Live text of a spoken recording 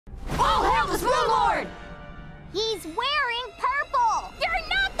He's wearing purple! You're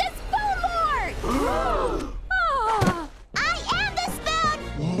not the Spoon Lord! I am the Spoon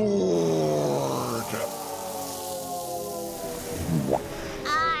Lord!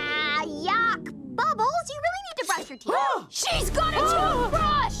 Yuck! Bubbles, you really need to brush your teeth. She's got a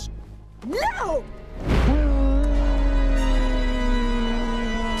toothbrush! No!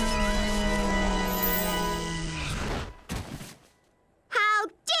 How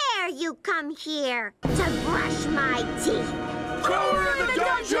dare you come here to brush my teeth? Throw her in the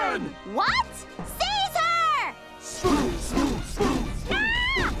dungeon! What? Seize her! Spoon, spoon, spoon,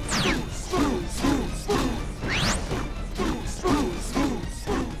 Ah! spoon, spoon, spoon, spoon. Spoon, spoon, spoon,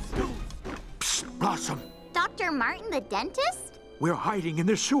 spoon, spoon. Psst, Blossom. Dr. Martin the dentist? We're hiding in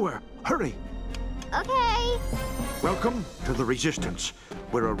the sewer. Hurry. Okay. Welcome to the Resistance.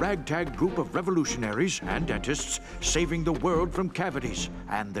 We're a ragtag group of revolutionaries and dentists saving the world from cavities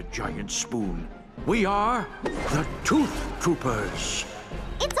and the giant spoon. We are the Tooth Troopers.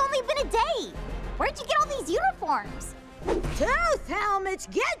 It's only been a day. Where'd you get all these uniforms? Tooth helmets!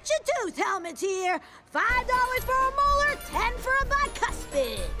 Get your tooth helmets here! $5 for a molar, 10 for a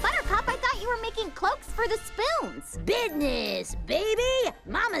bicuspid. Buttercup, I thought you were making cloaks for the spoons. Business, baby!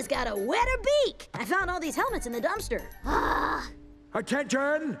 Mama's got a wetter beak. I found all these helmets in the dumpster.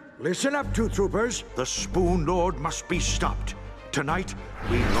 Attention! Listen up, Tooth Troopers. The Spoon Lord must be stopped. Tonight,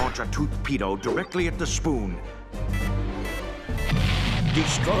 we launch a tooth-pedo directly at the spoon,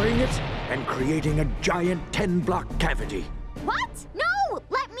 destroying it and creating a giant 10-block cavity. What? No!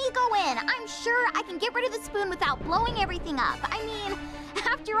 Let me go in. I'm sure I can get rid of the spoon without blowing everything up. I mean,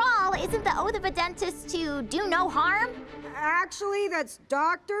 after all, isn't the oath of a dentist to do no harm? Actually, that's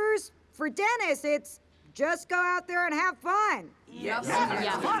doctors. For dentists, it's just go out there and have fun.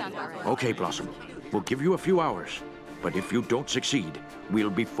 Okay, Blossom. We'll give you a few hours. But if you don't succeed, we'll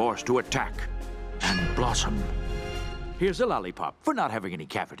be forced to attack. And Blossom, here's a lollipop for not having any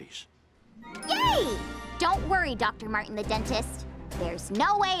cavities. Yay! Don't worry, Dr. Martin the dentist. There's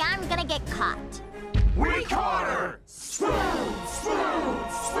no way I'm gonna get caught. We caught her! Spoon, spoon,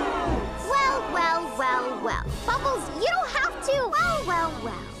 spoon. Well. Bubbles, you don't have to. Well.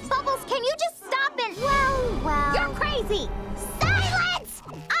 Bubbles, can you just stop and... Well. You're crazy. Silence!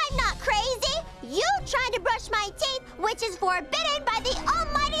 I'm not crazy. You tried to brush my teeth, which is forbidden by the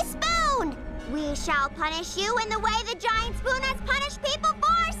almighty spoon. We shall punish you in the way the giant spoon has punished people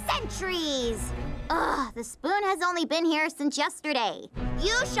for centuries. Ugh, the spoon has only been here since yesterday.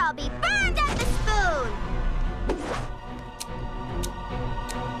 You shall be burned at the spoon.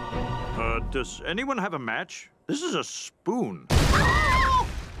 Does anyone have a match? This is a spoon.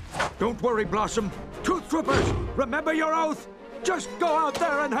 Don't worry, Blossom. Tooth Troopers, remember your oath. Just go out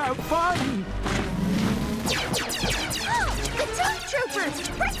there and have fun. The Tooth Troopers,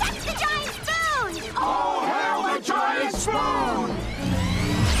 protect the giant spoon! All hail the giant spoon!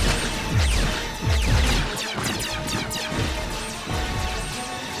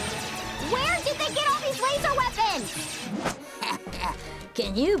 Where did they get all these laser weapons?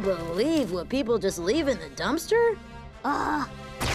 Can you believe what people just leave in the dumpster? Ugh,